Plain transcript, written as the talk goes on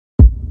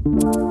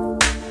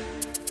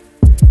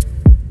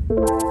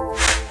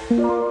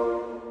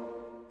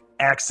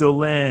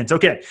Excellent.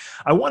 Okay,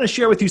 I want to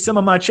share with you some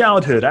of my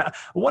childhood.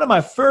 One of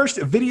my first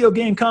video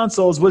game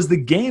consoles was the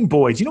Game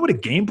Boy. Do you know what a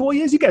Game Boy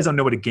is? You guys don't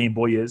know what a Game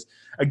Boy is.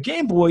 A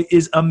Game Boy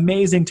is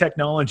amazing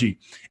technology.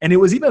 And it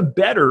was even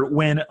better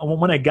when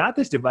I got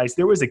this device,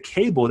 there was a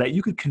cable that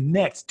you could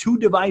connect two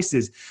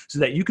devices so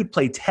that you could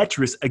play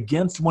Tetris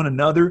against one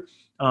another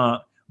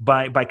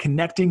by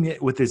connecting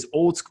it with this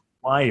old school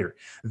wire.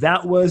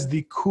 That was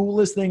the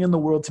coolest thing in the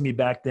world to me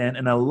back then,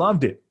 and I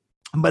loved it.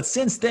 But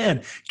since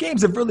then,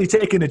 games have really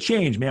taken a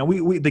change, man.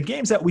 The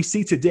games that we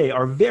see today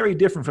are very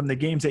different from the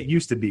games that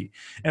used to be.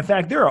 In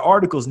fact, there are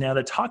articles now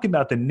that talk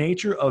about the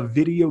nature of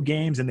video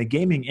games and the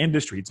gaming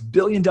industry. It's a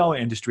billion-dollar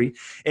industry.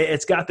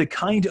 It's got the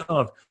kind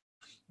of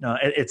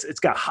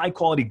it's got high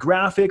quality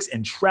graphics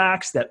and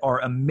tracks that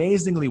are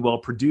amazingly well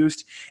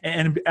produced.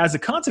 And as a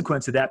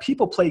consequence of that,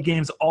 people play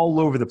games all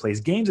over the place.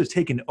 Games have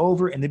taken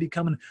over and they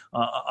become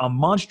a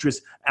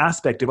monstrous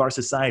aspect of our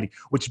society,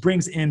 which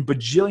brings in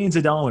bajillions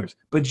of dollars,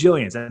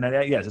 bajillions. And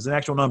yes, it's an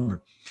actual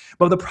number.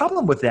 But the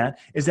problem with that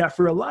is that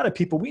for a lot of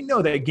people, we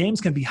know that games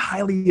can be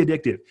highly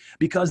addictive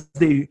because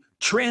they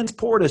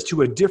transport us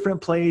to a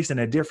different place and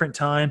a different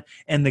time,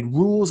 and the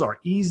rules are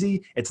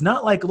easy. It's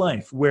not like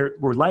life, where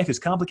life is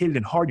complicated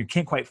and hard. You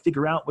can't quite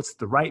figure out what's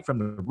the right from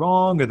the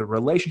wrong or the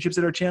relationships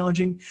that are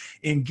challenging.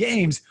 In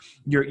games,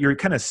 you're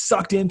kind of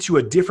sucked into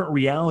a different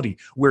reality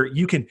where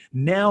you can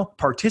now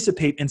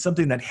participate in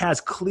something that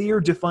has clear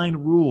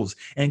defined rules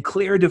and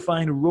clear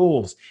defined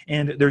roles,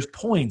 and there's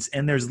points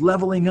and there's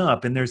leveling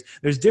up and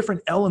there's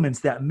different elements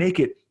that make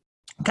it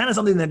kind of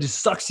something that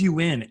just sucks you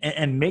in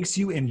and makes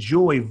you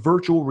enjoy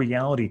virtual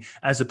reality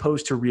as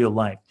opposed to real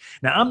life.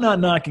 Now, I'm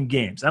not knocking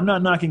games. I'm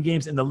not knocking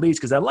games in the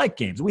least because I like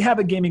games. We have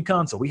a gaming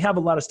console. We have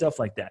a lot of stuff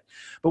like that.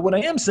 But what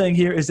I am saying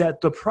here is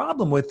that the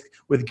problem with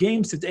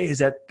games today is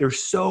that they're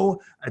so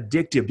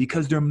addictive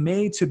because they're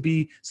made to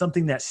be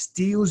something that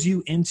steals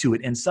you into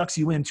it and sucks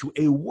you into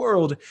a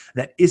world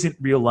that isn't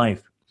real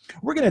life.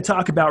 We're going to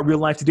talk about real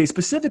life today,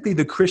 specifically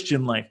the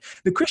Christian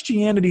life. The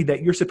Christianity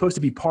that you're supposed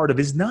to be part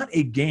of is not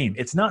a game.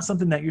 It's not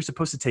something that you're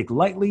supposed to take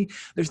lightly.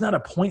 There's not a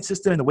point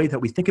system in the way that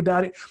we think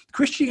about it.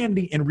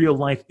 Christianity in real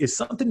life is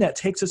something that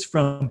takes us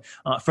from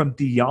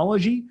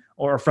theology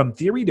or from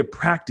theory to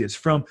practice,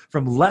 from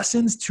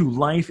lessons to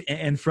life,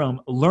 and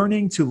from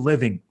learning to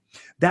living.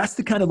 That's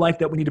the kind of life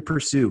that we need to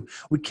pursue.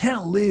 We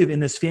can't live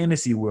in this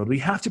fantasy world. We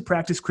have to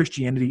practice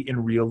Christianity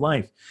in real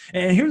life.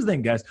 And here's the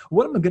thing, guys.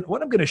 What I'm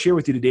going to share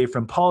with you today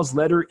from Paul's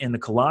letter in the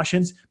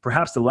Colossians,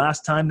 perhaps the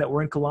last time that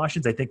we're in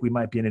Colossians. I think we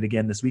might be in it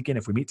again this weekend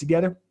if we meet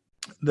together.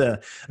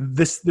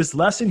 This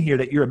lesson here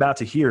that you're about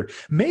to hear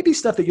may be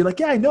stuff that you're like,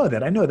 yeah, I know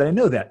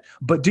that.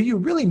 But do you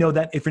really know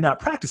that if you're not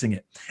practicing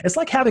it? It's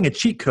like having a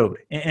cheat code,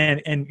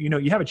 and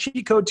you have a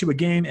cheat code to a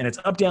game, and it's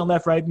up, down,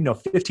 left, right,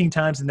 15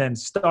 times, and then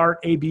start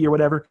A, B, or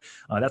whatever.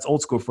 That's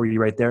old school for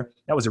you right there.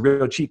 That was a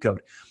real cheat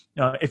code.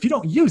 If you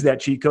don't use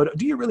that cheat code,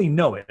 do you really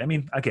know it? I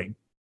mean, okay.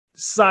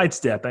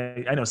 Sidestep.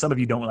 I know some of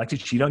you don't like to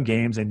cheat on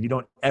games and you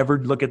don't ever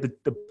look at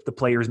the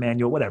player's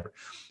manual, whatever.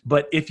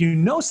 But if you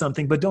know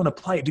something but don't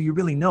apply it, do you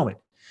really know it?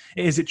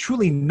 Is it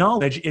truly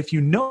knowledge if you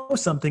know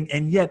something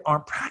and yet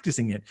aren't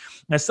practicing it?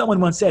 As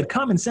someone once said,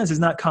 common sense is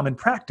not common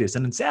practice.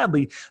 And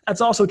sadly,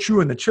 that's also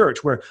true in the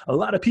church, where a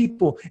lot of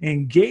people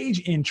engage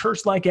in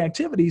church-like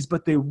activities,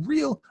 but the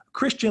real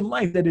Christian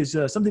life that is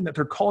something that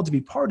they're called to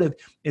be part of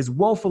is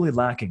woefully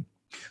lacking.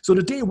 So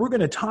today we're going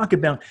to talk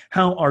about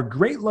how our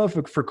great love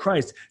for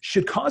Christ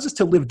should cause us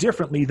to live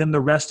differently than the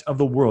rest of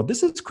the world.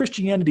 This is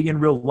Christianity in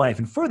real life.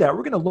 And for that,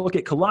 we're going to look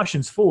at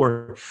Colossians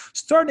 4,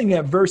 starting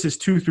at verses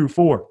 2 through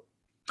 4.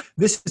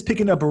 This is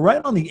picking up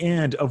right on the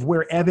end of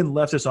where Evan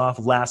left us off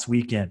last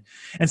weekend.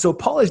 And so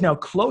Paul is now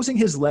closing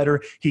his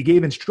letter. He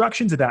gave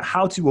instructions about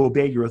how to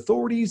obey your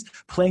authorities,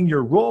 playing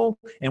your role,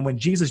 and when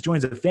Jesus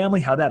joins a family,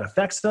 how that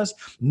affects us.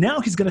 Now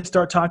he's going to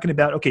start talking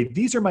about, okay,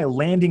 these are my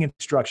landing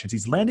instructions.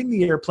 He's landing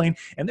the airplane,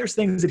 and there's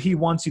things that he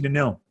wants you to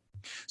know.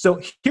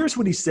 So here's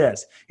what he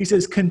says. He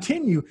says,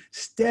 continue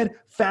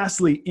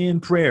steadfastly in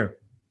prayer.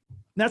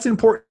 That's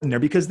important there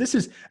because this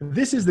is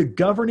the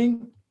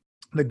governing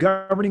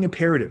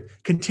imperative.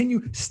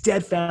 Continue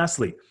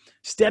steadfastly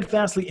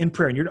in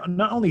prayer. And you're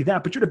not only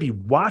that, but you're to be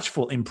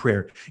watchful in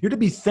prayer. You're to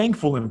be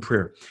thankful in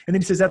prayer. And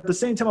then he says, at the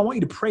same time, I want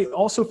you to pray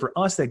also for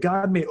us that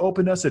God may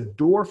open us a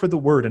door for the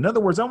word. In other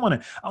words, I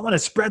want to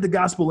spread the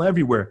gospel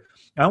everywhere.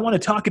 I want to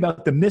talk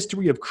about the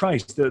mystery of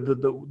Christ,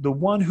 the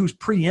one who's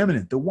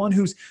preeminent, the one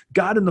who's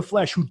God in the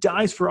flesh, who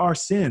dies for our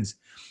sins.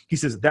 He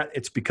says that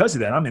it's because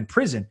of that I'm in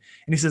prison.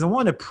 And he says, I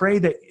want to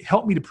pray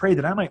help me to pray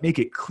that I might make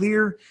it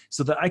clear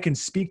so that I can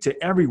speak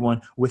to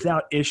everyone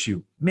without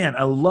issue. Man,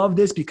 I love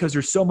this because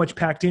there's so much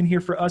packed in here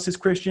for us as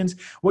Christians.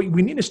 What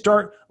we need to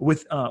start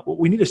with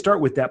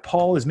that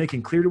Paul is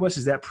making clear to us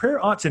is that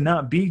prayer ought to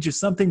not be just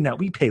something that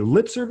we pay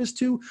lip service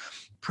to.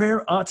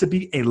 Prayer ought to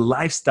be a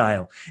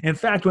lifestyle. In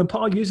fact, when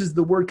Paul uses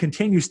the word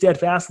continue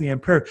steadfastly in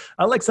prayer,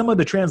 I like some of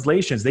the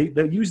translations. They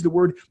use the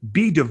word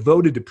be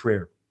devoted to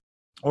prayer.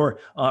 or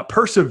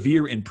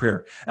persevere in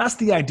prayer. That's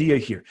the idea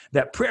here,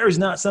 that prayer is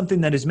not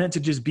something that is meant to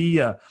just be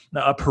a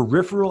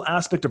peripheral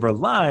aspect of our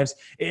lives.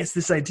 It's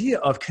this idea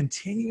of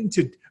continuing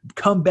to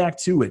come back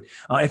to it.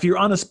 If you're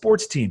on a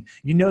sports team,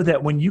 you know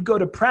that when you go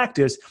to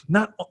practice,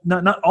 not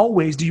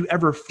always do you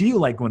ever feel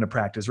like going to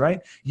practice, right?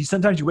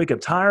 Sometimes you wake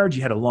up tired,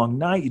 you had a long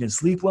night, you didn't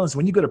sleep well, and so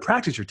when you go to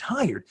practice, you're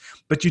tired,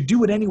 but you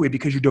do it anyway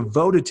because you're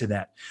devoted to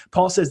that.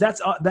 Paul says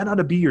that ought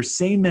to be your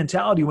same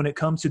mentality when it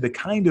comes to the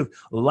kind of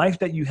life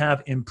that you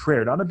have in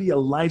prayer. It ought to be a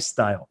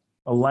lifestyle.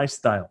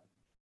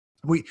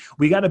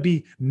 We got to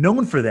be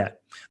known for that.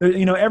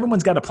 You know,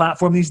 everyone's got a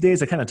platform these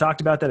days. I kind of talked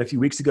about that a few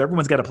weeks ago.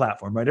 Everyone's got a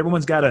platform, right?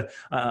 Everyone's got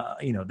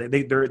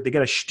they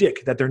got a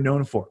shtick that they're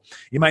known for.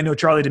 You might know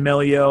Charli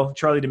D'Amelio.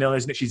 Charli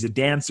D'Amelio, she's a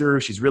dancer.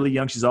 She's really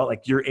young. She's all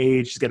like your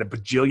age. She's got a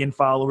bajillion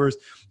followers.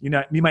 You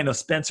might know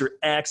Spencer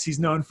X. He's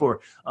known for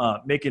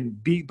making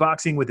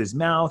beatboxing with his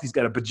mouth. He's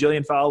got a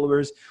bajillion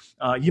followers.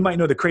 You might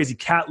know the crazy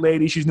cat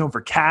lady. She's known for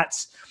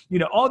cats. You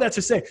know, all that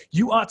to say,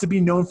 you ought to be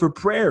known for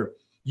prayer.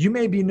 You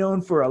may be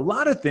known for a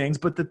lot of things,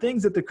 but the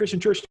things that the Christian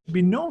church should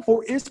be known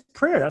for is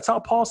prayer. That's how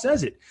Paul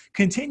says it.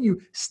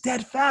 Continue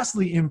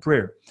steadfastly in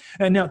prayer.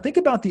 And now think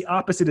about the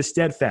opposite of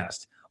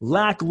steadfast.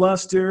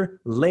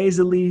 Lackluster,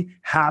 lazily,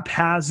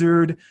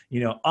 haphazard,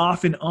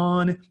 off and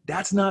on.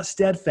 That's not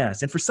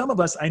steadfast. And for some of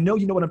us, I know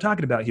you know what I'm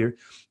talking about here.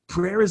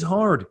 Prayer is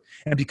hard.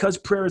 And because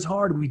prayer is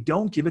hard, we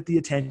don't give it the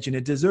attention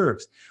it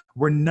deserves.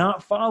 We're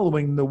not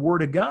following the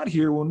word of God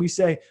here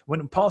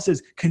when Paul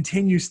says,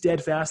 continue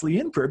steadfastly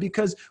in prayer,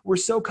 because we're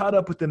so caught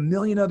up with a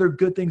million other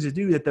good things to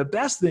do that the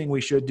best thing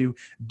we should do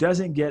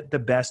doesn't get the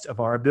best of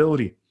our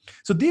ability.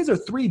 So these are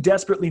 3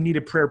 desperately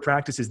needed prayer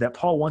practices that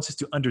Paul wants us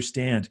to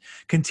understand.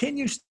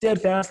 Continue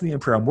steadfastly in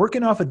prayer. I'm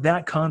working off of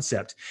that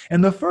concept.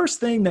 And the first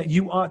thing that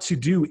you ought to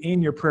do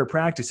in your prayer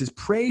practice is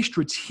pray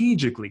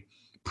strategically.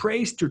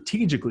 Pray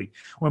strategically.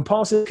 When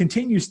Paul says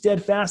continue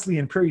steadfastly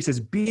in prayer, he says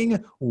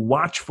being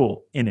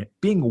watchful in it.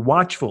 Being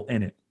watchful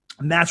in it.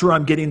 And that's where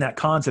I'm getting that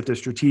concept of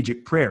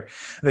strategic prayer.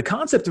 The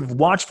concept of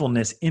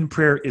watchfulness in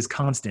prayer is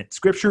constant.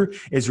 Scripture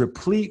is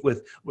replete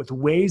with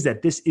ways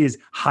that this is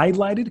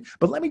highlighted,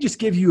 but let me just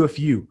give you a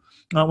few.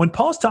 When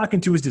Paul's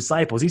talking to his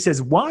disciples, he says,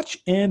 watch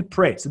and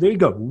pray. So there you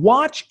go.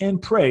 Watch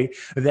and pray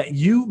that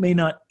you may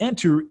not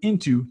enter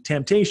into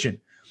temptation.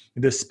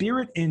 The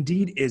spirit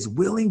indeed is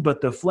willing, but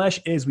the flesh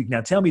is weak.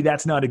 Now tell me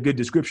that's not a good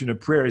description of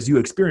prayer as you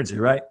experience it,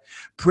 right?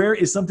 Prayer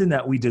is something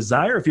that we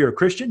desire. If you're a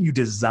Christian, you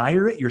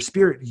desire it. Your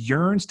spirit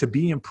yearns to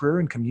be in prayer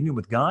and communion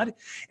with God.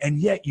 And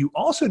yet you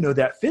also know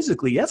that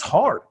physically, that's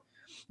hard.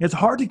 It's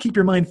hard to keep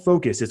your mind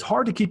focused. It's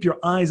hard to keep your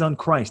eyes on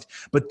Christ.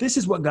 But this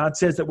is what God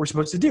says that we're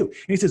supposed to do. And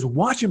he says,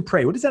 watch and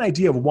pray. What is that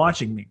idea of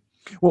watching mean?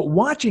 Well,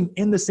 watching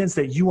in the sense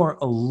that you are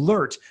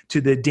alert to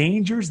the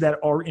dangers that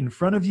are in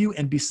front of you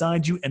and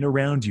beside you and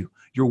around you.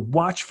 You're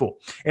watchful.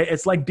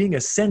 It's like being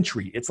a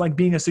sentry. It's like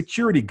being a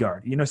security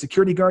guard.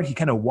 Security guard, he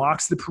kind of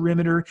walks the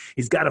perimeter.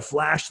 He's got a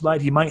flashlight.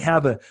 He might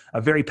have a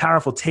very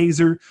powerful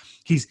taser.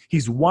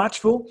 He's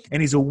watchful and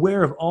he's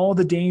aware of all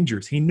the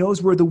dangers. He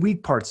knows where the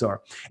weak parts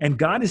are. And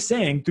God is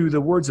saying through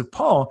the words of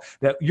Paul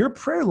that your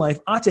prayer life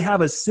ought to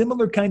have a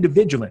similar kind of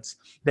vigilance,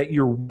 that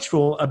you're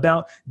watchful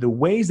about the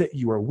ways that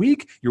you are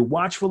weak. You're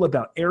watchful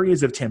about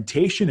areas of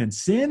temptation and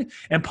sin.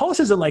 And Paul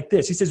says it like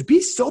this. He says, be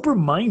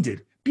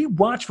sober-minded, be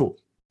watchful.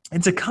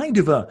 It's a kind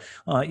of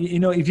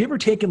if you ever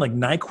taken like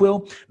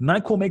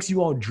NyQuil makes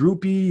you all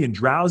droopy and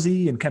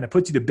drowsy and kind of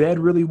puts you to bed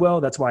really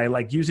well. That's why I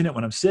like using it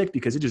when I'm sick,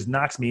 because it just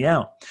knocks me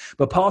out.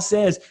 But Paul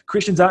says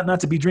Christians ought not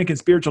to be drinking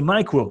spiritual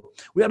NyQuil.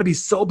 We ought to be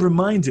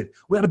sober-minded.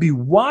 We ought to be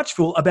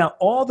watchful about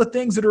all the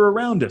things that are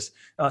around us.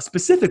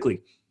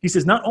 Specifically, he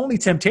says, not only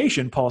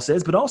temptation, Paul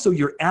says, but also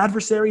your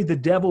adversary, the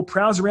devil,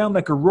 prowls around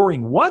like a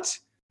roaring what?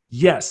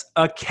 Yes,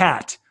 a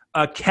cat.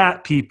 A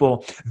cat,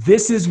 people.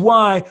 This is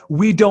why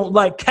we don't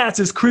like cats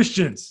as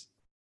Christians.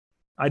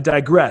 I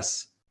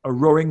digress. A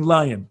roaring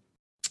lion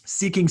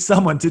seeking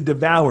someone to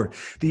devour.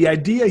 The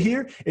idea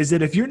here is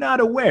that if you're not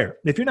aware,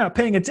 if you're not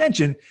paying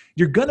attention,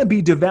 you're going to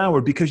be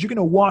devoured because you're going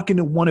to walk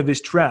into one of his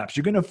traps.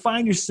 You're going to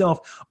find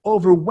yourself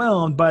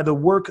overwhelmed by the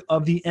work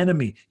of the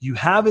enemy. You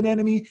have an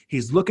enemy.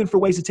 He's looking for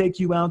ways to take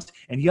you out,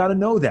 and you ought to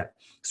know that.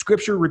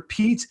 Scripture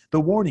repeats the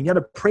warning. You got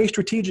to pray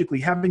strategically,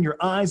 having your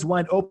eyes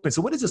wide open.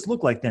 So what does this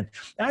look like then?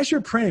 As you're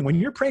praying, when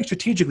you're praying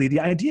strategically, the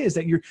idea is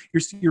that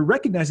you're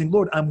recognizing,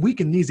 Lord, I'm weak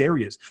in these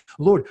areas.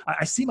 Lord,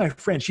 I see my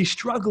friend. She's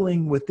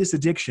struggling with this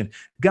addiction.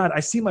 God,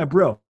 I see my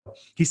bro.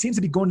 He seems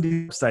to be going to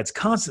the websites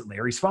constantly,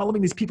 or he's following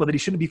these people that he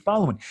shouldn't be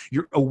following.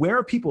 You're aware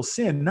of people's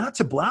sin, not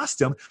to blast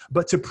them,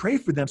 but to pray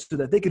for them so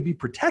that they could be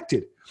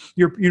protected.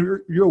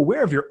 You're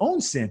aware of your own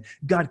sin.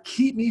 God,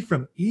 keep me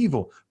from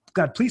evil.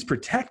 God, please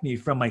protect me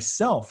from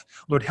myself.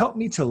 Lord, help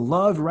me to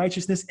love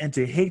righteousness and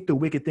to hate the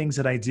wicked things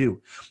that I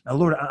do. Now,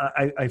 Lord,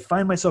 I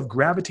find myself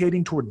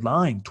gravitating toward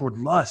lying, toward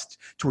lust,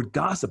 toward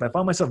gossip. I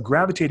find myself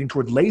gravitating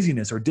toward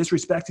laziness or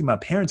disrespecting my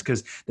parents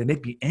because they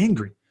make me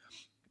angry.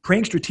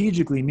 Praying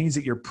strategically means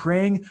that you're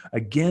praying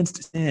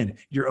against sin.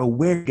 You're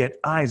aware, get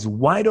eyes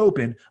wide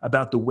open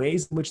about the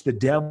ways in which the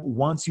devil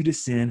wants you to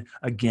sin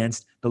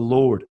against the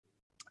Lord.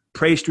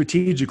 Pray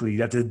strategically.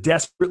 That's a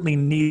desperately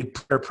needed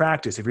prayer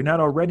practice. If you're not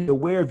already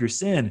aware of your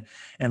sin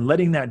and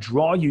letting that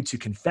draw you to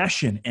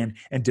confession and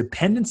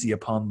dependency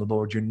upon the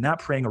Lord, you're not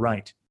praying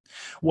right.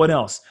 What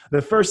else?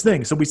 The first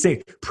thing, so we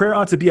say prayer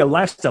ought to be a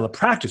lifestyle, a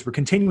practice. We're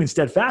continuing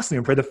steadfastly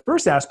in prayer. The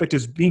first aspect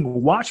is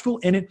being watchful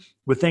in it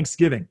with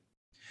thanksgiving.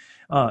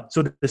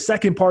 So the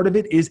second part of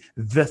it is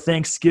the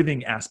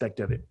thanksgiving aspect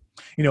of it.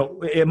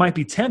 It might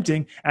be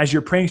tempting as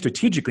you're praying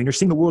strategically and you're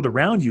seeing the world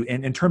around you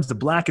and in terms of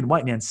black and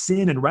white, man,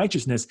 sin and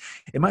righteousness.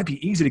 It might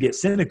be easy to get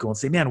cynical and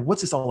say, man,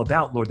 what's this all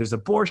about, Lord? There's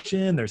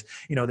abortion, there's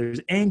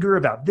anger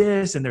about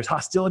this, and there's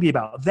hostility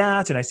about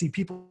that. And I see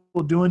people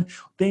doing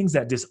things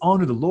that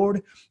dishonor the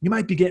Lord. You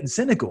might be getting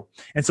cynical.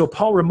 And so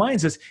Paul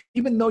reminds us,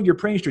 even though you're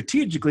praying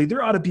strategically,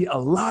 there ought to be a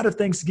lot of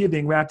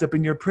thanksgiving wrapped up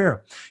in your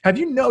prayer. Have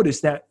you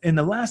noticed that in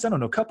the last,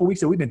 couple weeks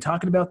that we've been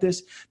talking about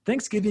this,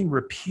 Thanksgiving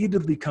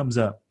repeatedly comes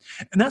up?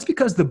 And that's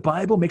because the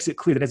Bible makes it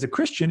clear that as a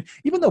Christian,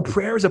 even though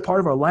prayer is a part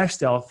of our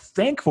lifestyle,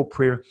 thankful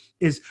prayer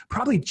is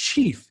probably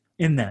chief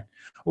in that.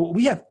 Well,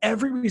 we have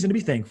every reason to be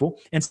thankful.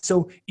 And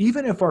so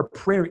even if our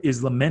prayer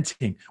is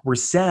lamenting, we're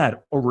sad,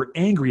 or we're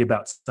angry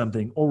about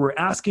something, or we're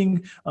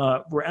asking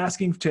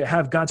to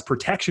have God's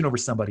protection over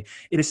somebody,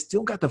 it has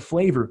still got the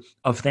flavor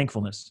of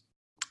thankfulness.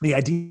 The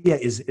idea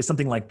is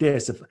something like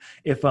this.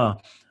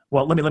 Let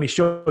me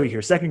show you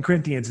here. 2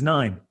 Corinthians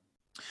 9.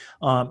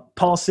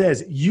 Paul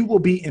says, you will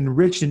be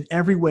enriched in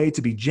every way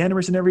to be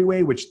generous in every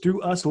way, which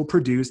through us will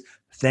produce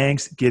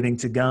thanksgiving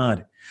to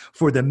God.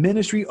 For the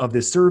ministry of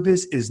this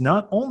service is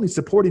not only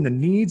supporting the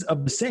needs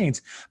of the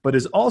saints, but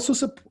is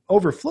also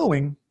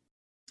overflowing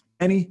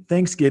any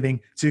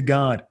thanksgiving to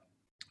God.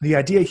 The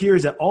idea here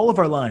is that all of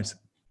our lives,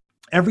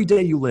 every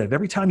day you live,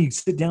 every time you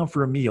sit down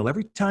for a meal,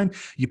 every time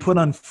you put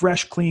on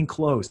fresh, clean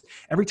clothes,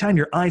 every time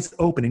your eyes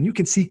open and you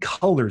can see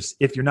colors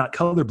if you're not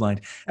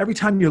colorblind, every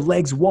time your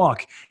legs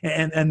walk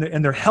and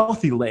they're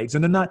healthy legs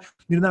and they're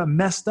not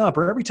messed up,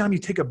 or every time you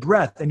take a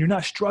breath and you're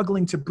not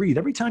struggling to breathe,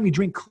 every time you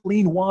drink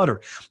clean water,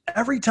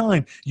 every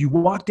time you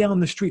walk down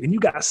the street and you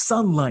got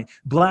sunlight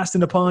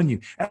blasting upon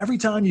you, every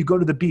time you go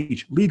to the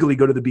beach, legally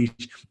go to the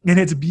beach, and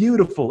it's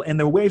beautiful and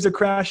the waves are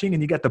crashing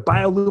and you got the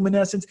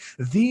bioluminescence,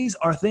 these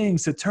are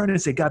things to turn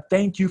and say, God,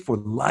 thank you for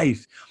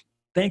life.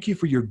 Thank you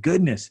for your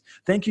goodness.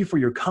 Thank you for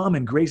your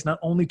common grace, not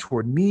only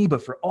toward me,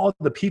 but for all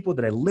the people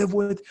that I live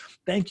with.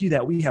 Thank you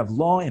that we have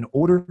law and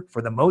order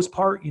for the most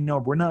part.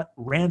 We're not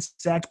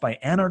ransacked by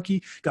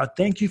anarchy. God,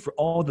 thank you for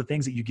all the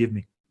things that you give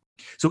me.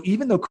 So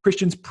even though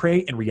Christians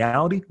pray in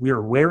reality, we are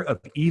aware of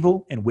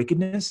evil and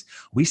wickedness,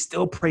 we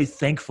still pray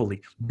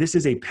thankfully. This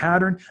is a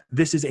pattern.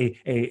 This is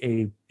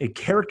a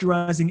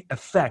characterizing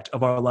effect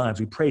of our lives.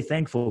 We pray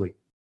thankfully.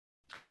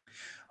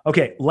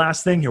 Okay,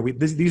 last thing here.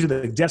 These are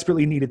the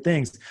desperately needed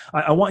things.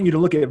 I want you to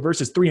look at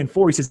verses 3 and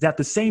 4. He says, at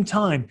the same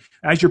time,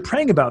 as you're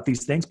praying about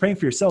these things, praying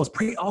for yourselves,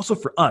 pray also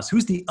for us.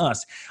 Who's the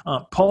us?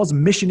 Paul's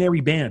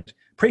missionary band.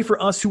 Pray for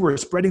us who are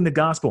spreading the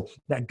gospel,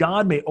 that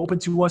God may open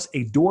to us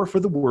a door for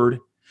the word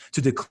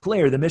to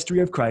declare the mystery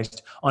of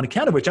Christ, on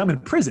account of which I'm in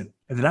prison,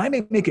 and that I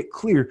may make it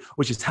clear,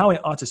 which is how I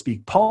ought to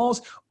speak.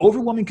 Paul's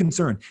overwhelming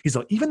concern. He's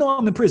like, even though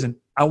I'm in prison,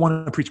 I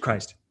want to preach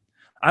Christ.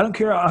 I don't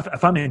care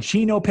if I'm in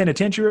Chino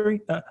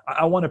Penitentiary.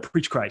 I want to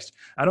preach Christ.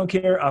 I don't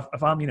care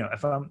if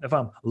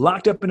I'm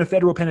locked up in a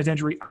federal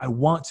penitentiary. I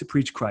want to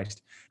preach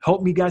Christ.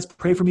 Help me, guys.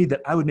 Pray for me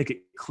that I would make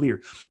it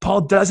clear.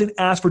 Paul doesn't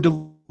ask for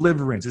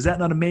deliverance. Is that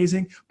not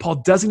amazing? Paul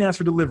doesn't ask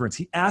for deliverance.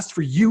 He asked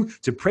for you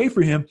to pray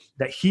for him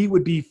that he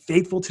would be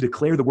faithful to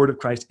declare the word of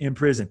Christ in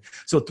prison.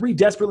 So 3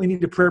 desperately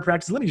needed prayer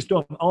practices. Let me just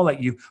throw them all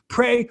at you.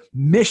 Pray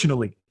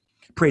missionally.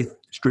 Pray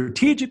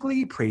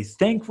strategically. Pray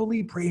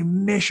thankfully. Pray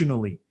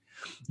missionally.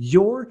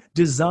 Your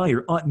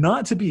desire ought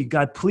not to be,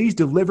 God, please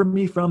deliver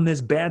me from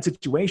this bad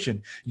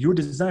situation. Your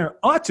desire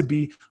ought to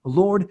be,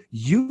 Lord,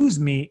 use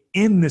me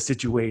in this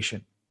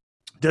situation.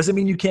 Doesn't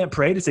mean you can't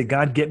pray to say,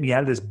 God, get me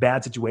out of this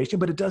bad situation,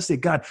 but it does say,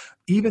 God,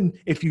 even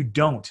if you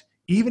don't,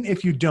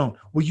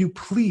 will you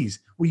please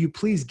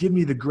give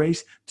me the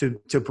grace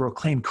to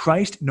proclaim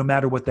Christ no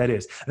matter what that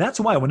is? And that's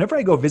why whenever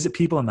I go visit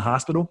people in the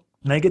hospital,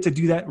 and I get to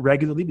do that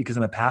regularly because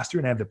I'm a pastor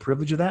and I have the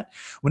privilege of that.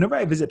 Whenever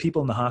I visit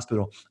people in the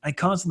hospital, I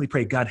constantly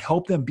pray, God,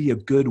 help them be a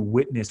good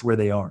witness where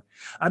they are.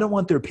 I don't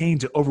want their pain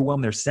to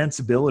overwhelm their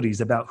sensibilities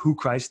about who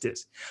Christ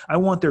is. I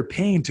want their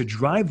pain to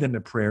drive them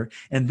to prayer.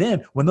 And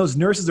then when those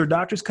nurses or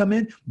doctors come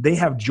in, they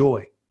have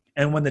joy.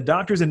 And when the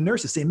doctors and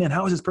nurses say, man,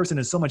 how is this person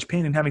in so much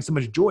pain and having so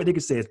much joy? They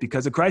can say, it's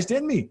because of Christ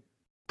in me.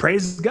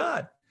 Praise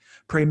God.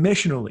 Pray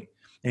missionally.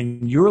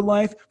 In your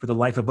life, for the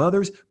life of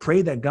others,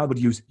 pray that God would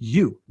use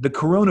you, the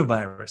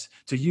coronavirus,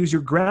 to use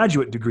your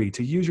graduate degree,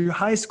 to use your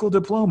high school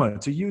diploma,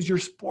 to use your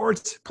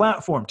sports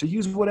platform, to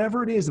use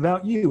whatever it is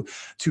about you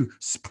to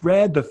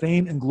spread the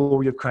fame and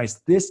glory of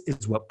Christ. This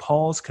is what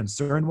Paul's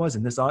concern was,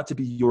 and this ought to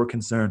be your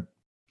concern.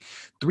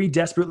 3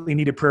 desperately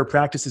needed prayer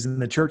practices in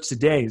the church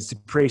today is to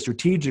pray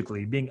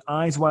strategically, being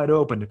eyes wide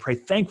open, to pray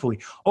thankfully,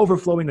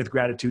 overflowing with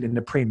gratitude, and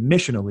to pray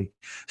missionally,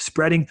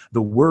 spreading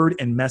the word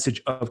and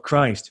message of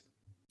Christ.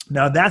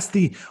 Now, that's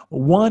the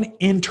one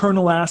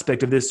internal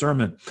aspect of this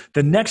sermon.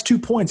 The next 2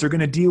 points are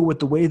going to deal with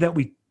the way that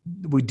we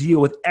we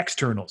deal with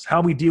externals,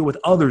 how we deal with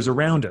others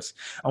around us.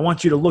 I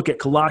want you to look at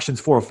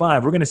Colossians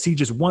 4:5. We're going to see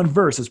just one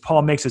verse as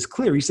Paul makes this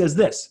clear. He says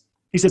this.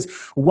 He says,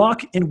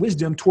 walk in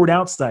wisdom toward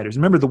outsiders.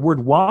 Remember the word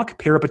walk,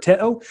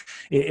 peripateo,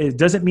 it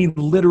doesn't mean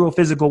literal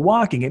physical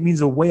walking. It means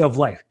a way of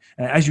life.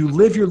 As you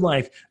live your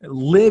life,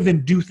 live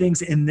and do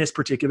things in this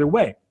particular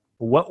way.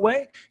 What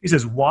way? He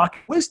says, walk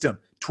in wisdom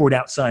toward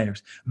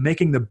outsiders,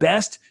 making the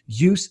best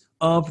use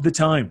of the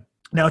time.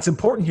 Now it's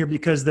important here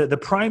because the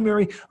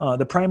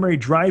primary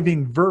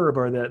driving verb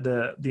or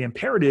the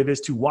imperative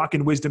is to walk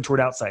in wisdom toward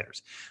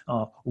outsiders.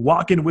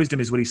 Walk in wisdom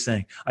is what he's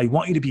saying. I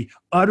want you to be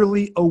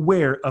utterly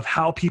aware of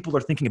how people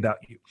are thinking about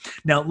you.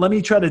 Now let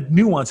me try to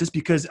nuance this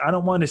because I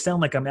don't want to sound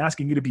like I'm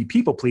asking you to be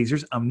people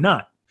pleasers. I'm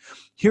not.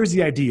 Here's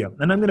the idea,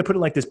 and I'm going to put it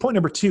like this. Point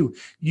number 2,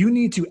 you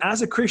need to,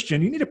 as a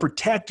Christian, you need to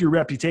protect your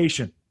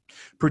reputation.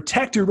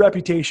 Protect your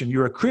reputation.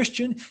 You're a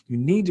Christian. You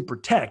need to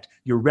protect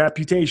your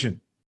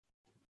reputation.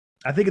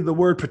 I think of the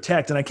word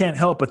protect, and I can't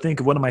help but think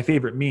of one of my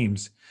favorite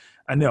memes.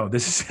 I know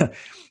this is,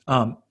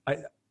 I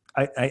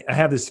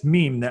have this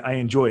meme that I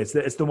enjoy.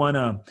 It's the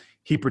one,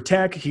 he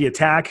protect, he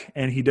attack,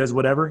 and he does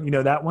whatever. You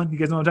know that one? You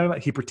guys know what I'm talking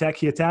about? He protect,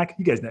 he attack.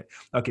 You guys know.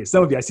 Okay,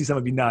 some of you, I see some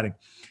of you nodding.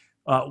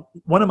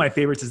 One of my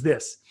favorites is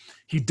this.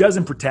 He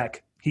doesn't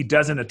protect, he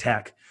doesn't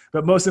attack.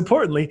 But most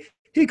importantly,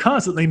 he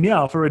constantly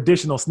meow for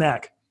additional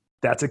snack.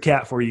 That's a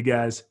cat for you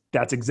guys.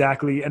 That's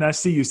exactly, and I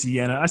see you,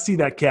 Sienna. I see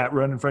that cat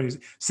running in front of you.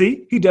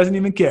 See, he doesn't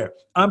even care.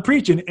 I'm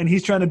preaching and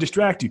he's trying to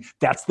distract you.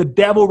 That's the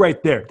devil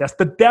right there. That's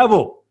the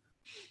devil.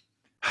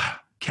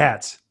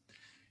 Cats.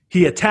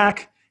 He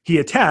attack,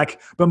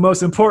 but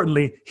most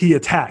importantly, he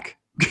attack.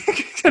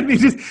 I mean,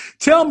 just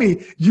tell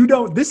me you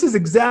don't, this is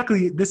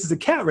a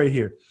cat right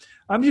here.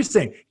 I'm just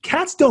saying,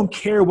 cats don't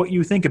care what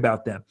you think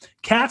about them.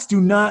 Cats do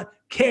not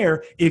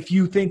care if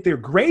you think they're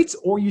great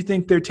or you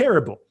think they're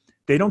terrible.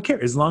 They don't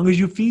care. As long as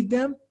you feed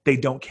them, they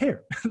don't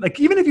care. Like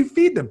even if you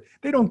feed them,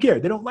 they don't care.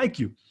 They don't like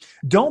you.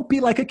 Don't be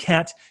like a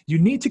cat. You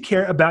need to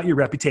care about your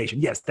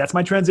reputation. Yes, that's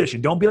my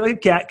transition. Don't be like a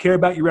cat. Care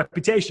about your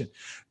reputation.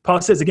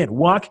 Paul says again,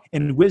 walk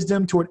in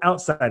wisdom toward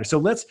outsiders. So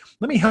let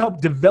me help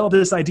develop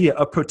this idea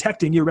of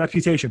protecting your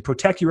reputation.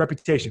 Protect your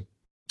reputation.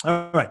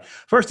 All right.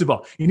 First of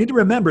all, you need to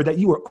remember that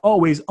you are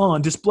always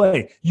on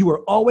display. You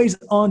are always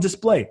on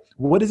display.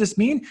 What does this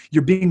mean?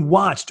 You're being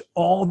watched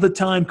all the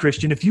time,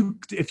 Christian. If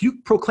you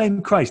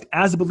proclaim Christ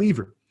as a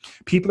believer,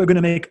 people are going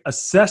to make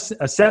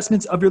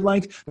assessments of your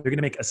life. They're going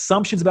to make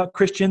assumptions about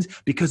Christians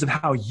because of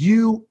how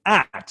you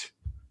act.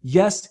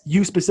 Yes,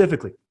 you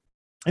specifically.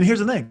 And here's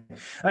the thing.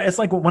 It's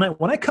like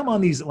when I come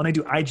on these, when I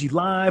do IG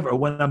Live or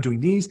when I'm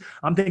doing these,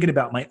 I'm thinking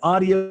about my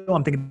audio.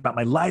 I'm thinking about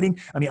my lighting.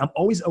 I mean, I'm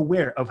always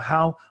aware of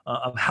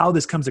how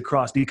this comes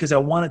across because I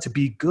want it to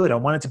be good. I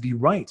want it to be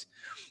right.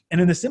 And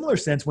in a similar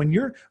sense, when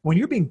you're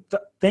being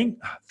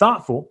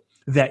thoughtful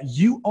that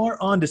you are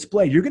on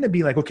display, you're going to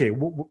be like, okay,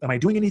 am I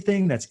doing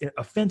anything that's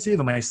offensive?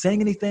 Am I saying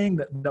anything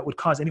that would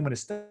cause anyone to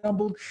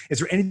stumble? Is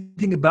there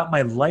anything about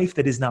my life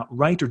that is not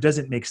right or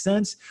doesn't make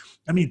sense?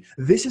 I mean,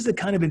 this is the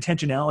kind of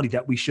intentionality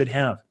that we should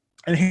have.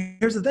 And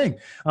here's the thing.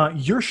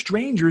 You're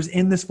strangers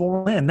in this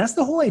foreign land. That's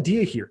the whole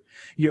idea here.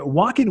 You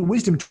walk in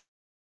wisdom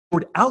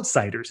toward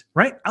outsiders,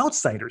 right?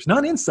 Outsiders,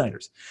 not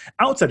insiders.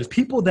 Outsiders,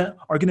 people that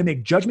are going to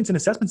make judgments and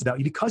assessments about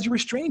you because you're a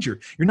stranger.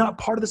 You're not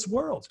part of this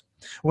world.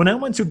 When I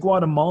went to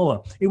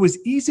Guatemala, it was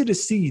easy to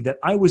see that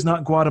I was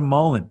not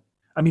Guatemalan.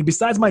 I mean,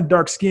 besides my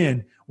dark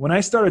skin, when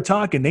I started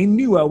talking, they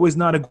knew I was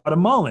not a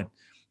Guatemalan.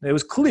 It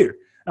was clear.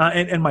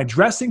 And my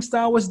dressing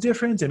style was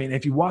different. I mean,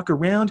 if you walk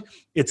around,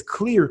 it's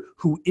clear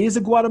who is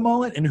a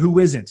Guatemalan and who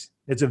isn't.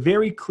 It's a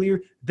very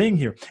clear thing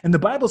here. And the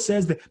Bible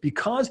says that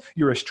because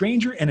you're a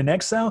stranger and an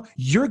exile,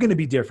 you're going to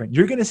be different.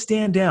 You're going to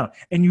stand out.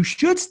 And you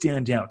should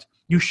stand out.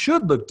 You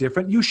should look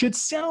different. You should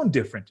sound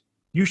different.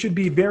 You should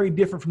be very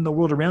different from the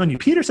world around you.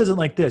 Peter says it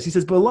like this. He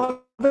says,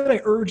 beloved, I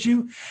urge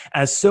you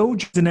as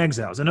sojourners and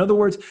exiles. In other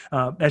words,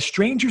 as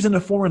strangers in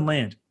a foreign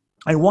land,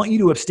 I want you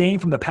to abstain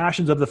from the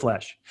passions of the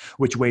flesh,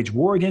 which wage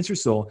war against your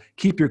soul.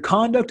 Keep your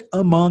conduct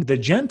among the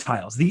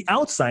Gentiles, the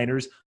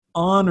outsiders,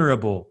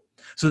 honorable,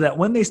 so that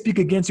when they speak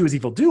against you as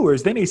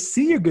evildoers, they may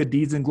see your good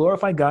deeds and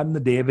glorify God in the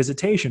day of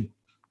visitation.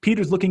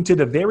 Peter's looking to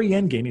the very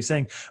end game. He's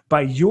saying,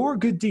 by your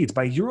good deeds,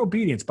 by your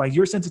obedience, by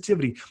your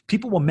sensitivity,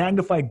 people will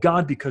magnify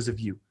God because of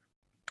you.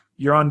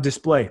 You're on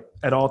display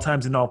at all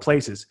times in all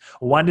places.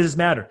 Why does this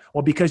matter?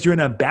 Well, because you're an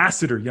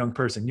ambassador, young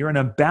person. You're an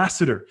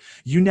ambassador.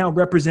 You now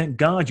represent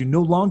God. You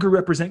no longer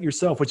represent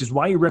yourself, which is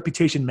why your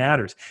reputation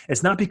matters.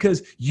 It's not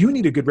because you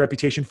need a good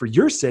reputation for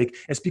your sake.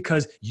 It's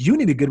because you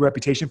need a good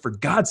reputation for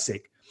God's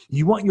sake.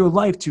 You want your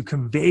life to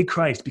convey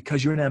Christ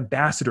because you're an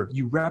ambassador.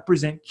 You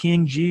represent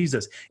King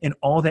Jesus in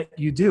all that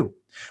you do,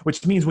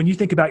 which means when you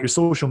think about your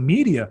social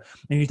media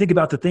and you think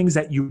about the things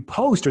that you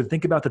post or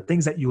think about the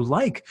things that you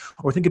like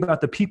or think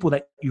about the people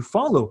that you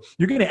follow,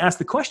 you're going to ask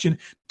the question,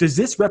 does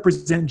this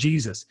represent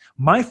Jesus?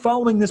 My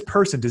following this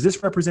person, does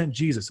this represent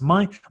Jesus?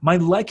 My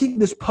liking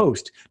this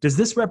post, does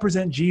this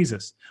represent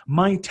Jesus?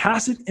 My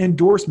tacit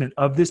endorsement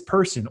of this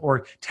person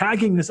or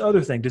tagging this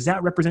other thing, does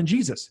that represent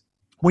Jesus?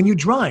 When you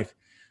drive,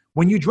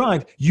 When you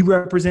drive, you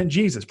represent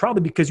Jesus,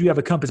 probably because you have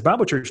a Compass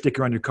Bible Church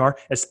sticker on your car,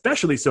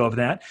 especially so of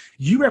that.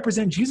 You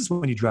represent Jesus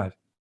when you drive.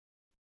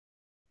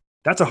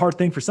 That's a hard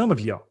thing for some of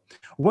y'all.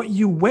 What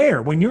you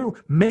wear, when you're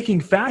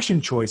making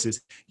fashion choices,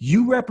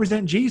 you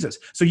represent Jesus.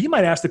 So you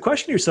might ask the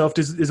question to yourself,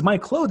 does my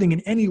clothing in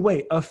any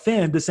way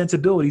offend the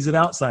sensibilities of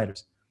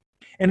outsiders?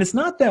 And it's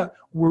not that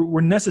we're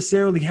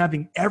necessarily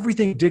having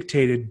everything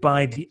dictated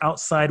by the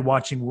outside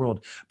watching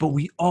world, but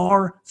we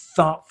are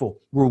thoughtful.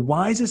 We're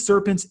wise as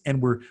serpents,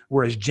 and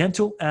we're as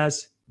gentle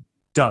as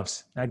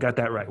doves. I got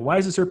that right.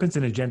 Wise as serpents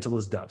and as gentle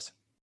as doves.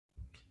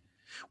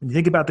 When you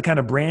think about the kind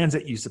of brands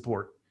that you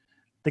support,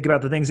 think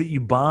about the things that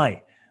you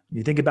buy.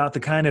 You think about the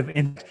kind of,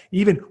 and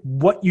even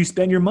what you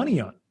spend your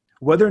money on,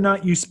 whether or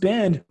not you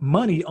spend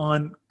money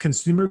on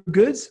consumer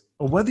goods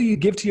or whether you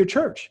give to your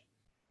church.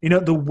 You know,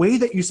 the way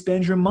that you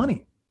spend your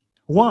money.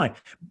 Why?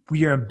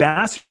 We are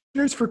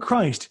ambassadors for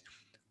Christ.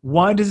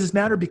 Why does this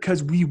matter?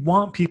 Because we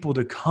want people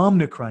to come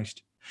to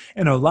Christ.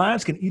 And our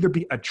lives can either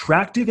be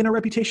attractive in our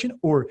reputation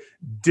or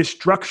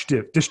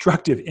destructive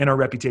in our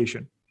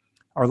reputation.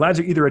 Our lives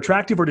are either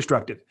attractive or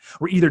destructive.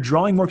 We're either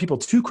drawing more people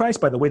to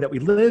Christ by the way that we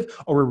live,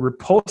 or we're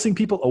repulsing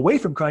people away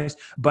from Christ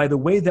by the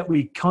way that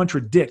we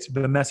contradict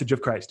the message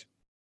of Christ.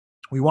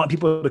 We want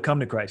people to come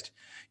to Christ.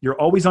 You're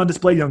always on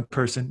display, young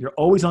person. You're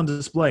always on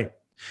display.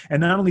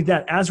 And not only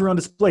that, as we're on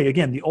display,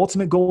 again, the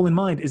ultimate goal in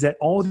mind is that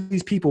all of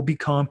these people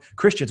become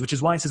Christians, which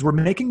is why it says we're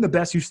making the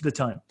best use of the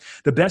time.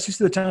 The best use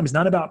of the time is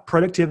not about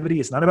productivity.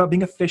 It's not about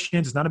being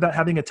efficient. It's not about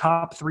having a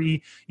top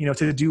 3,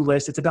 to-do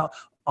list. It's about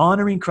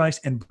honoring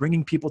Christ and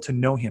bringing people to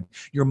know him.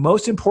 Your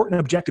most important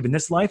objective in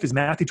this life is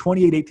Matthew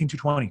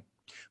 28:18-20.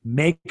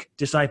 Make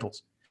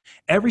disciples.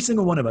 Every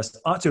single one of us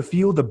ought to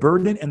feel the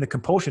burden and the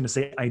compulsion to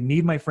say, I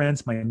need my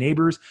friends, my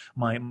neighbors,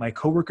 my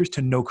coworkers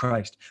to know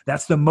Christ.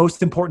 That's the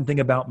most important thing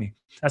about me.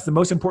 That's the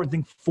most important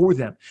thing for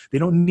them. They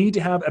don't need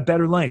to have a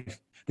better life.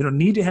 They don't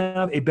need to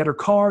have a better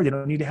car. They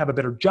don't need to have a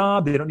better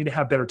job. They don't need to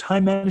have better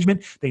time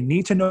management. They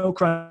need to know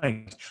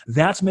Christ.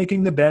 That's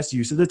making the best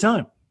use of the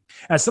time.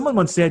 As someone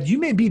once said, you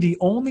may be the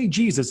only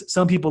Jesus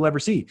some people ever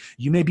see.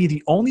 You may be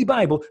the only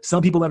Bible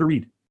some people ever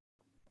read.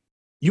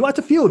 You ought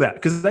to feel that,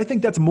 because I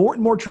think that's more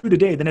and more true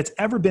today than it's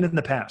ever been in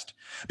the past.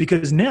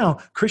 Because now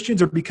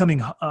Christians are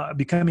becoming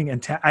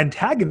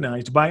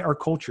antagonized by our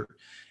culture.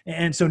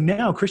 And so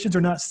now Christians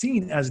are not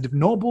seen as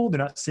noble. They're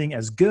not seen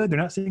as good. They're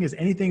not seen as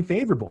anything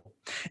favorable.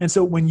 And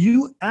so when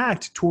you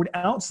act toward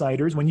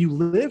outsiders, when you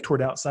live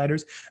toward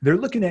outsiders, they're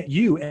looking at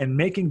you and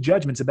making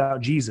judgments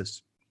about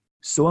Jesus.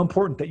 So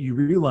important that you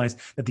realize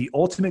that the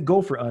ultimate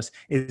goal for us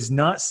is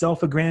not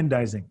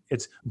self-aggrandizing.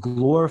 It's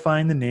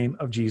glorifying the name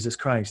of Jesus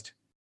Christ.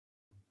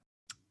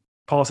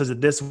 Paul says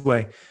it this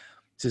way. He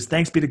says,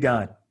 thanks be to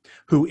God,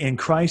 who in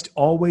Christ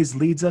always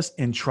leads us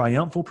in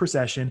triumphal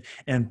procession,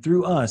 and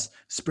through us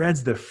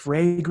spreads the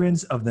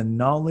fragrance of the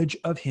knowledge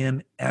of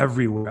him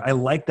everywhere. I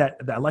like that.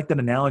 I like that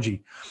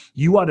analogy.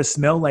 You ought to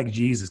smell like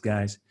Jesus,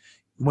 guys.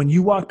 When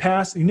you walk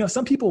past,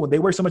 some people, when they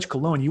wear so much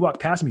cologne, you walk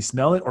past them, you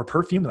smell it, or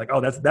perfume, like,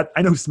 oh, that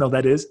I know whose smell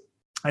that is.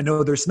 I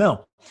know their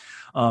smell.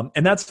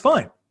 And that's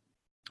fine.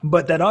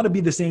 But that ought to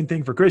be the same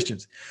thing for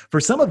Christians. For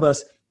some of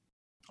us,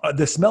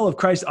 the smell of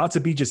Christ ought to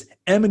be just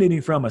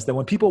emanating from us, that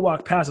when people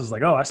walk past us,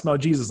 like, oh, I smell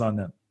Jesus on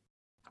them.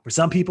 For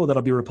some people,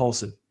 that'll be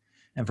repulsive.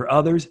 And for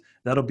others,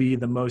 that'll be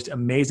the most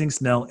amazing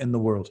smell in the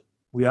world.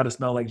 We ought to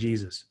smell like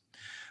Jesus.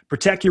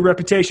 Protect your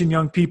reputation,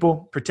 young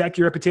people. Protect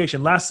your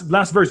reputation. Last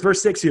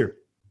verse 6 here.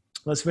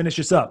 Let's finish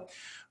this up.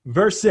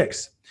 Verse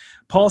 6,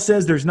 Paul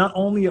says there's not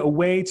only a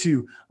way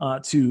to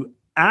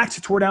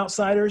act toward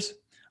outsiders,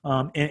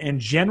 in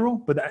general,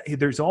 but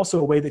there's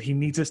also a way that he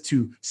needs us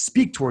to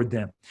speak toward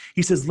them.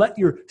 He says, let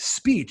your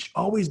speech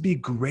always be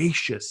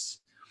gracious.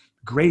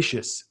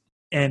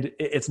 And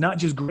it's not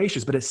just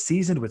gracious, but it's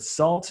seasoned with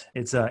salt.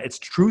 It's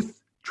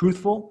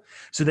truthful,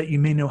 so that you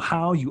may know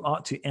how you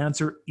ought to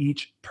answer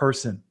each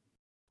person.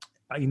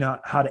 You know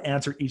how to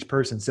answer each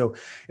person. So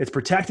it's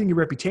protecting your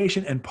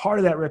reputation. And part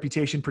of that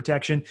reputation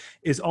protection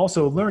is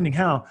also learning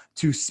how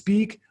to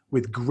speak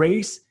with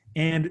grace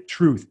and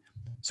truth.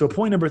 So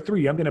point number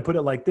 3, I'm going to put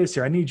it like this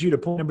here. I need you to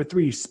point number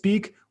 3,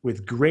 speak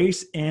with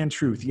grace and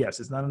truth. Yes,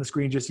 it's not on the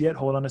screen just yet.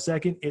 Hold on a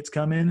second. It's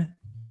coming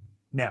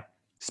now.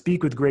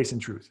 Speak with grace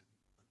and truth.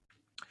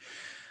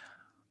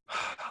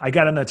 I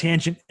got on a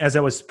tangent as I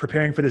was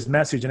preparing for this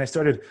message, and I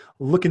started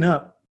looking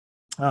up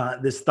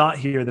this thought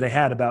here that I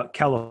had about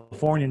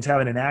Californians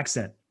having an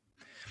accent.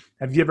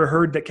 Have you ever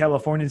heard that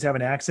Californians have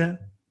an accent?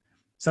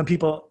 Some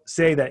people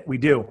say that we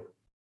do.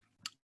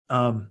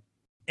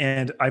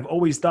 And I've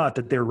always thought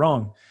that they're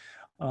wrong.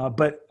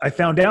 But I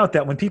found out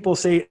that when people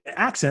say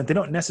accent, they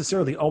don't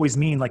necessarily always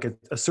mean like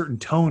a certain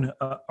tone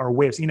or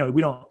way of,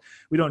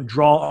 we don't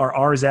draw our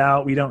R's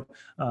out. We don't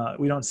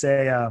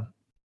say,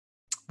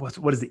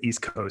 what is the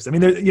East Coast? I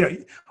mean,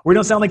 we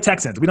don't sound like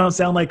Texans. We don't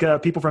sound like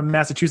people from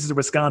Massachusetts or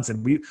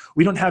Wisconsin.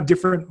 We don't have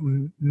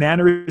different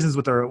mannerisms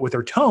with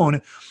our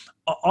tone.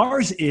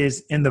 Ours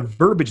is in the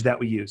verbiage that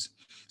we use.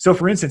 So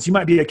for instance, you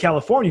might be a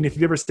Californian if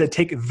you've ever said,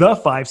 take the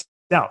 5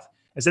 South.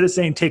 instead of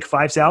saying take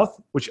 5 south,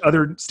 which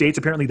other states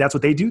apparently that's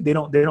what they do. They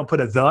don't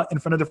put a the in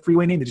front of the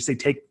freeway name. They just say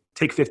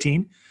take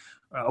 15.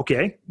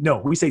 Okay, no,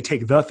 we say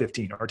take the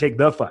 15 or take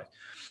the 5.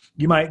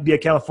 You might be a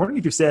Californian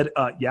if you said,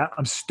 yeah,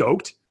 I'm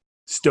stoked.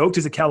 Stoked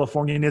is a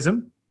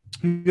Californianism.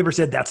 If you've ever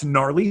said that's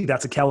gnarly,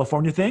 that's a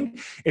California thing.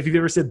 If you've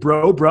ever said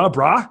bro, bruh,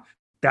 brah,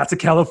 that's a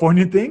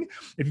Californian thing.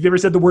 If you've ever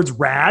said the words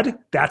rad,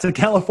 that's a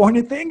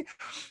Californian thing.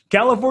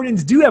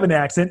 Californians do have an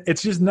accent.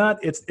 It's just not,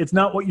 it's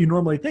not what you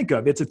normally think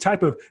of. It's a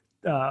type of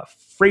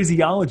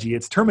phraseology.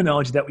 It's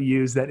terminology that we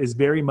use that is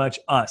very much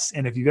us.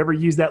 And if you've ever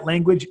used that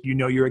language, you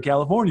know you're a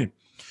Californian.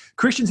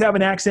 Christians have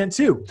an accent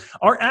too.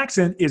 Our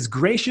accent is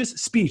gracious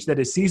speech that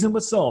is seasoned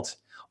with salt.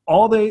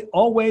 All day,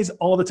 always,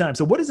 all the time.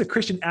 So what does a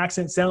Christian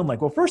accent sound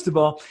like? Well, first of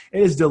all,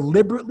 it is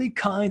deliberately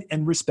kind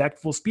and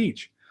respectful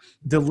speech.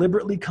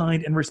 Deliberately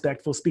kind and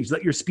respectful speech.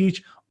 Let your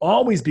speech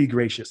always be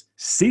gracious,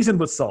 seasoned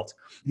with salt.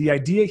 The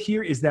idea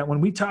here is that when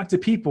we talk to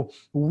people,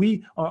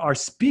 we are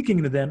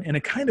speaking to them in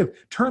a kind of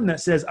term that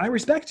says, I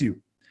respect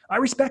you. I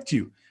respect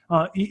you.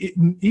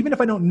 Even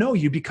if I don't know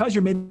you, because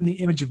you're made in the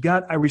image of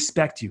God, I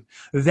respect you.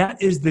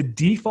 That is the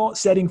default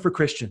setting for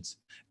Christians.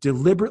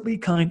 Deliberately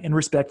kind and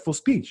respectful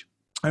speech.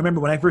 I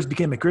remember when I first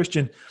became a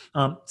Christian,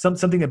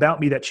 something about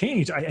me that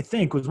changed, I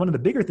think, was one of the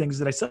bigger things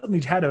that I suddenly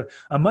had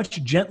a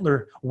much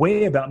gentler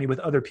way about me with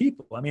other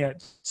people. I mean,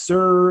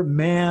 sir,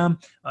 ma'am,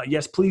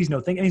 yes, please, no,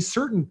 thank you. I mean,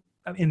 certain,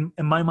 in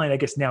my mind, I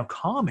guess now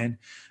common,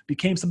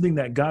 became something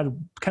that God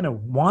kind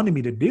of wanted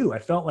me to do. I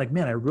felt like,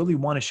 man, I really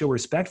want to show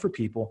respect for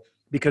people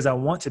because I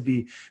want to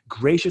be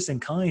gracious and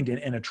kind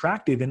and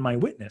attractive in my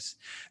witness.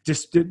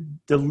 Just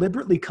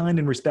deliberately kind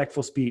and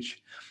respectful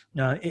speech.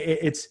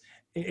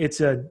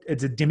 It's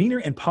a demeanor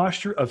and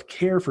posture of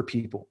care for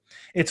people.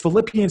 It's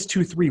Philippians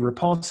 2:3, where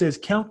Paul says,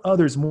 count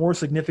others more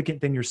significant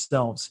than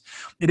yourselves.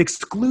 It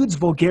excludes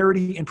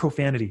vulgarity and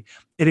profanity.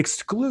 It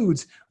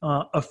excludes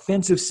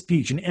offensive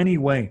speech in any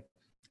way.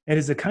 It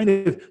is a kind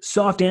of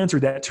soft answer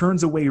that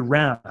turns away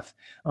wrath.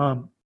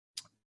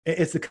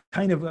 It's the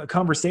kind of a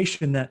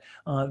conversation that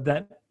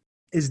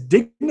is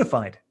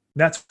dignified.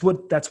 That's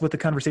what the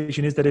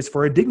conversation is that is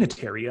for a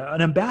dignitary,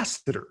 an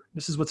ambassador.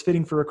 This is what's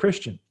fitting for a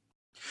Christian.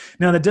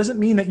 Now, that doesn't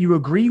mean that you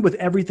agree with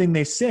everything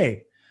they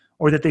say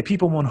or that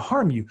people won't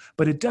harm you,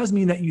 but it does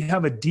mean that you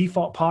have a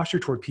default posture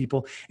toward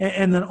people.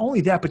 And not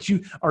only that, but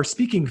you are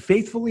speaking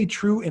faithfully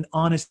true and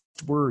honest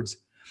words.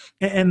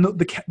 And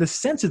the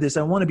sense of this,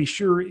 I want to be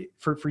sure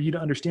for you to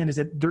understand, is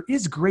that there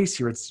is grace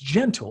here. It's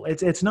gentle.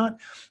 It's not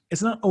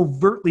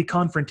overtly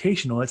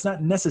confrontational. It's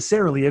not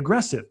necessarily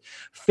aggressive.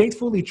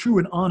 Faithfully true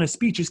and honest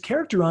speech is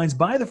characterized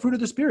by the fruit of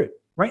the Spirit,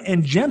 right?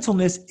 And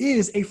gentleness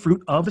is a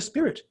fruit of the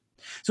Spirit.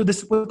 So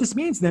what this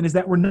means then is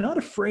that we're not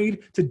afraid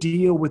to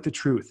deal with the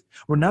truth.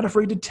 We're not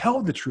afraid to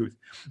tell the truth.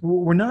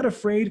 We're not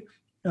afraid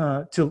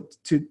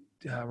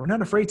we're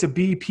not afraid to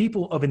be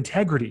people of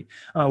integrity.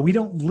 We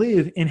don't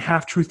live in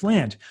half-truth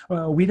land.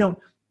 We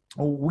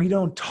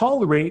don't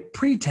tolerate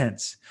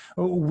pretense.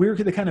 We're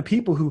the kind of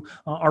people who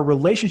our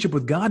relationship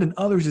with God and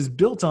others is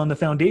built on the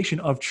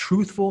foundation of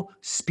truthful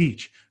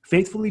speech,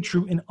 faithfully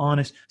true and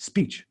honest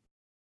speech.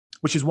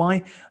 Which is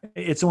why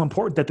it's so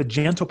important that the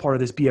gentle part of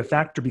this be a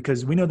factor,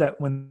 because we know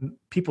that when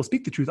people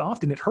speak the truth,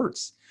 often it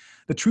hurts.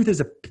 The truth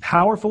is a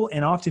powerful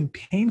and often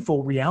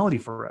painful reality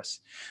for us,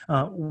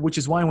 which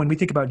is why when we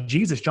think about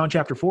Jesus, John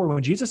chapter 4,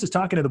 when Jesus is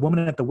talking to the woman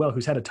at the well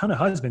who's had a ton of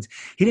husbands,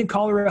 he didn't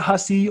call her a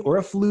hussy or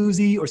a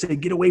floozy or say,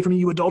 get away from me,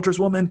 you adulterous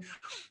woman.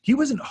 He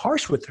wasn't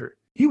harsh with her.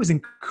 He was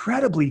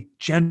incredibly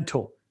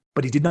gentle,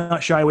 but he did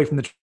not shy away from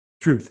the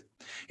truth.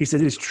 He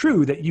said, it is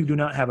true that you do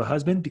not have a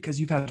husband because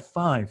you've had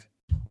 5.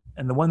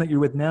 And the one that you're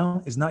with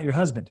now is not your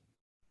husband.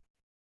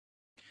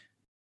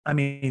 I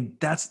mean,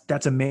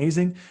 that's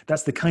amazing.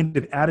 That's the kind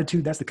of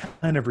attitude. That's the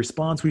kind of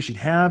response we should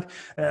have.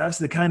 That's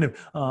the kind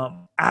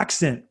of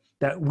accent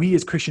that we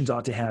as Christians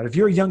ought to have. If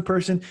you're a young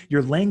person,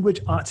 your language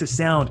ought to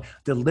sound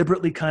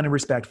deliberately kind and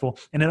respectful,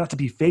 and it ought to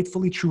be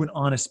faithfully true and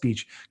honest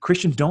speech.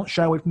 Christians don't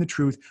shy away from the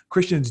truth.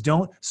 Christians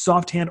don't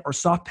soft hand or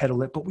soft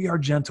pedal it, but we are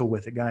gentle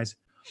with it, guys.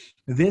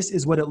 This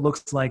is what it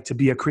looks like to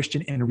be a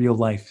Christian in real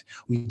life.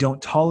 We don't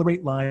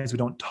tolerate lies. We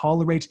don't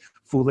tolerate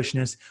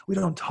foolishness. We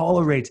don't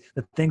tolerate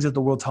the things that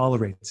the world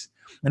tolerates.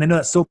 And I know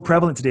that's so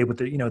prevalent today with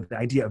the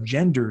idea of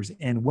genders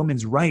and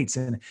women's rights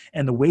and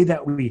the way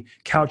that we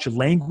couch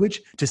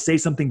language to say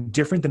something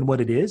different than what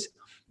it is.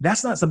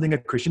 That's not something a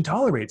Christian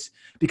tolerates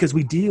because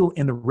we deal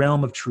in the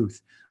realm of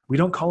truth. We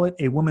don't call it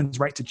a woman's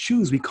right to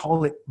choose. We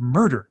call it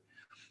murder.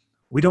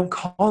 We don't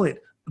call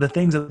it the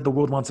things that the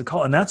world wants to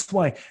call. And that's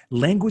why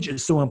language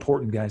is so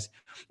important, guys.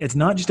 It's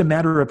not just a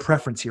matter of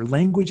preference here.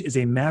 Language is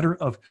a matter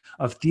of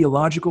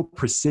theological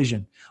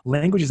precision.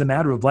 Language is a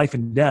matter of life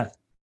and death,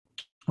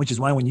 which is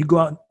why when you go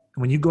out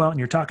and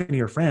you're talking to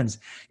your friends,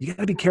 you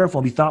got to be careful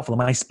and be thoughtful.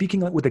 Am I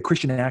speaking with a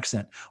Christian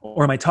accent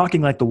or am I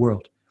talking like the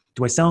world?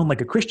 Do I sound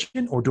like a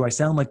Christian or do I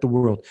sound like the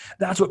world?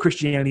 That's what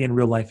Christianity in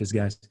real life is,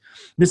 guys.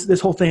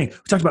 This whole thing, we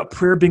talked about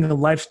prayer being a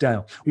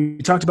lifestyle. We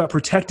talked about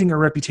protecting our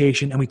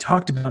reputation, and we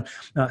talked about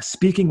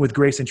speaking with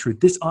grace and truth.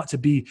 This ought to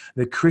be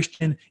the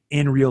Christian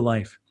in real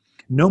life.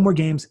 No more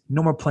games,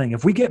 no more playing.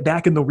 If we get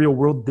back in the real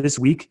world this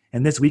week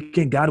and this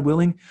weekend, God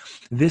willing,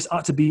 this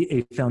ought to be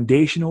a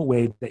foundational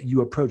way that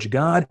you approach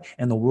God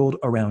and the world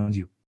around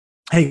you.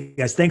 Hey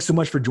guys, thanks so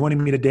much for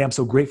joining me today. I'm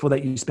so grateful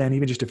that you spent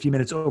even just a few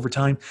minutes over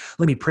time.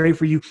 Let me pray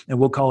for you and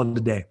we'll call it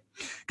a day.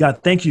 God,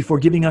 thank you for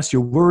giving us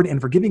your word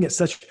and for giving it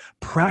such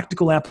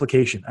practical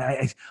application.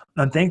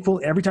 I'm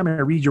thankful every time I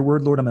read your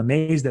word, Lord. I'm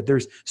amazed that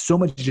there's so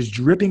much just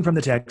dripping from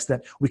the text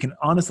that we can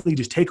honestly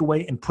just take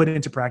away and put it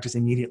into practice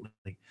immediately.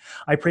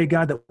 I pray,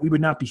 God, that we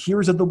would not be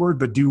hearers of the word,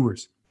 but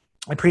doers.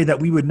 I pray that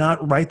we would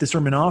not write the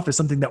sermon off as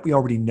something that we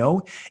already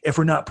know if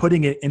we're not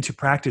putting it into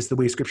practice the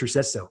way Scripture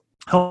says so.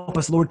 Help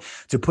us, Lord,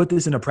 to put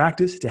this into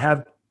practice, to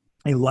have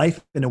a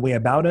life in a way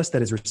about us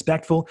that is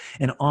respectful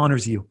and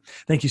honors you.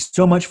 Thank you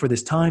so much for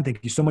this time. Thank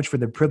you so much for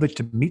the privilege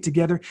to meet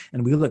together,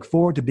 and we look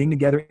forward to being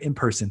together in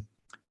person.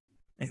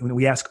 And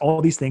we ask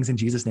all these things in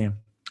Jesus' name.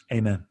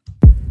 Amen.